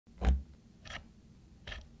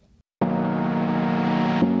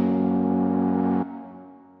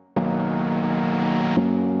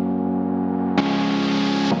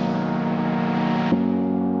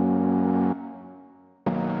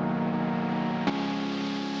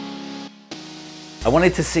I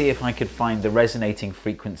wanted to see if I could find the resonating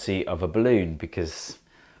frequency of a balloon, because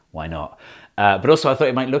why not? But also I thought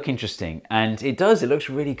it might look interesting, and it does. It looks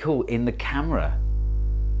really cool in the camera.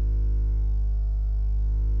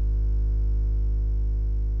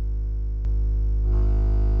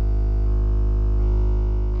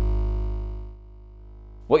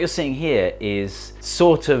 What you're seeing here is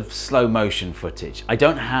sort of slow motion footage. I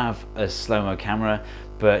don't have a slow-mo camera,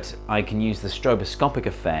 but I can use the stroboscopic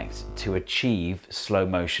effect to achieve slow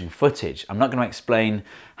motion footage. I'm not going to explain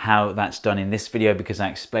how that's done in this video because I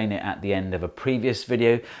explain it at the end of a previous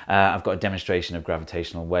video. I've got a demonstration of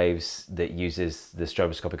gravitational waves that uses the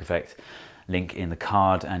stroboscopic effect. Link in the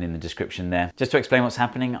card and in the description there. Just to explain what's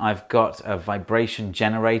happening, I've got a vibration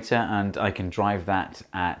generator and I can drive that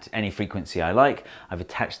at any frequency I like. I've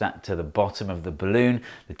attached that to the bottom of the balloon.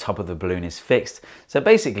 The top of the balloon is fixed. So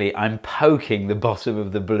basically I'm poking the bottom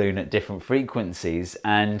of the balloon at different frequencies,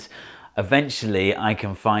 and eventually I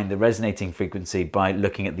can find the resonating frequency by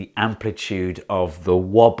looking at the amplitude of the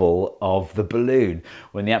wobble of the balloon.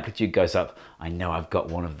 When the amplitude goes up, I know I've got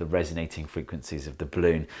one of the resonating frequencies of the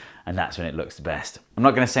balloon, and that's when it looks the best. I'm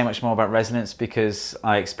not going to say much more about resonance because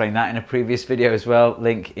I explained that in a previous video as well.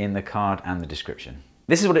 Link in the card and the description.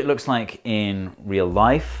 This is what it looks like in real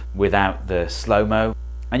life without the slow-mo.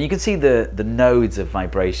 And you can see the nodes of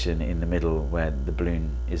vibration in the middle where the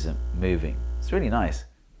balloon isn't moving. It's really nice.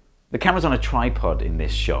 The camera's on a tripod in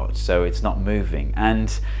this shot, so it's not moving,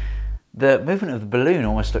 and the movement of the balloon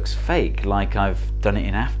almost looks fake, like I've done it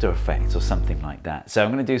in After Effects or something like that. So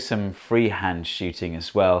I'm going to do some freehand shooting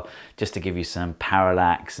as well, just to give you some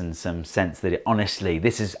parallax and some sense that honestly,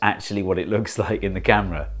 this is actually what it looks like in the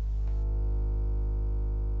camera.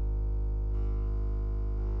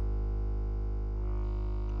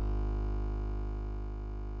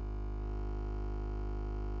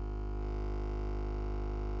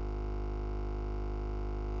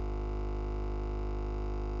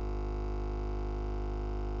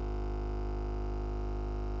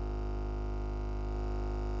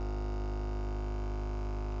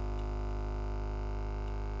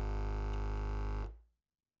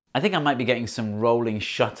 I think I might be getting some rolling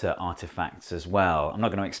shutter artifacts as well. I'm not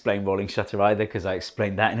going to explain rolling shutter either because I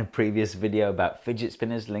explained that in a previous video about fidget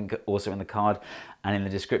spinners, link also in the card and in the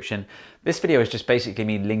description. This video is just basically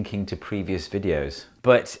me linking to previous videos.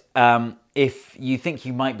 But if you think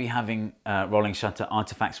you might be having rolling shutter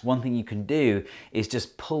artifacts, one thing you can do is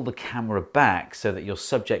just pull the camera back so that your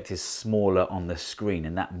subject is smaller on the screen,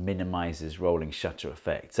 and that minimizes rolling shutter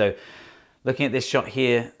effect. So looking at this shot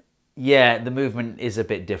here, yeah, the movement is a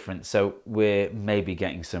bit different, so we're maybe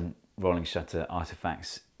getting some rolling shutter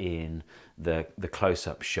artifacts in the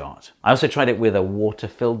close-up shot. I also tried it with a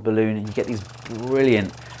water-filled balloon, and you get these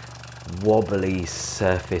brilliant wobbly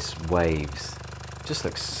surface waves. Just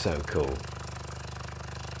looks so cool.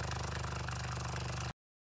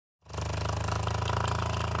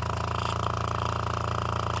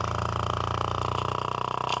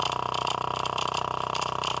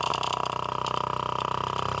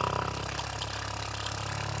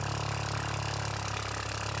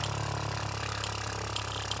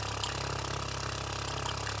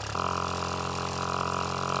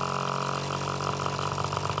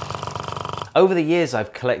 Over the years,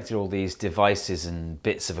 I've collected all these devices and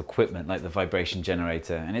bits of equipment like the vibration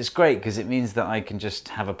generator, and it's great because it means that I can just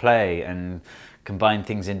have a play and combine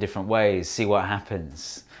things in different ways, see what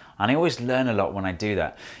happens. And I always learn a lot when I do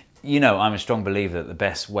that. You know, I'm a strong believer that the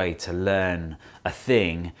best way to learn a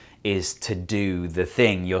thing is to do the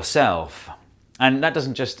thing yourself. And that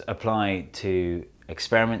doesn't just apply to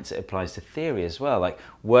experiments, it applies to theory as well. Like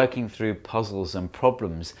working through puzzles and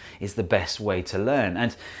problems is the best way to learn.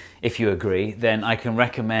 And if you agree, then I can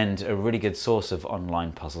recommend a really good source of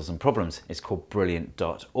online puzzles and problems. It's called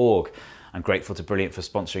brilliant.org. I'm grateful to Brilliant for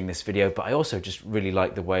sponsoring this video, but I also just really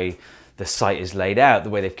like the way the site is laid out,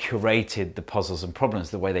 the way they've curated the puzzles and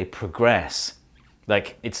problems, the way they progress.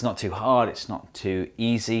 Like, it's not too hard, it's not too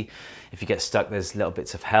easy. If you get stuck, there's little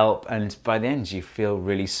bits of help, and by the end you feel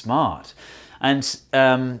really smart. And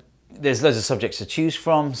there's loads of subjects to choose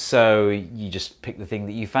from, so you just pick the thing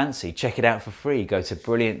that you fancy. Check it out for free. Go to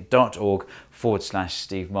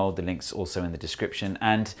brilliant.org/Steve Mould. The link's also in the description.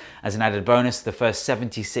 And as an added bonus, the first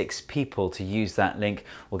 76 people to use that link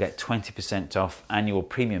will get 20% off annual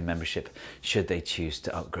premium membership should they choose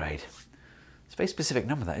to upgrade. It's a very specific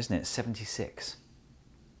number, that, isn't it? 76.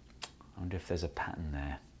 I wonder if there's a pattern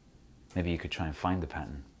there. Maybe you could try and find the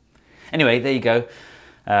pattern. Anyway, there you go.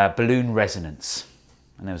 Balloon resonance.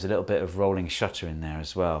 And there was a little bit of rolling shutter in there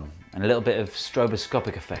as well, and a little bit of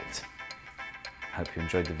stroboscopic effect. Hope you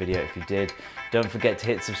enjoyed the video. If you did, don't forget to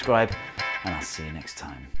hit subscribe, and I'll see you next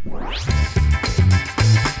time.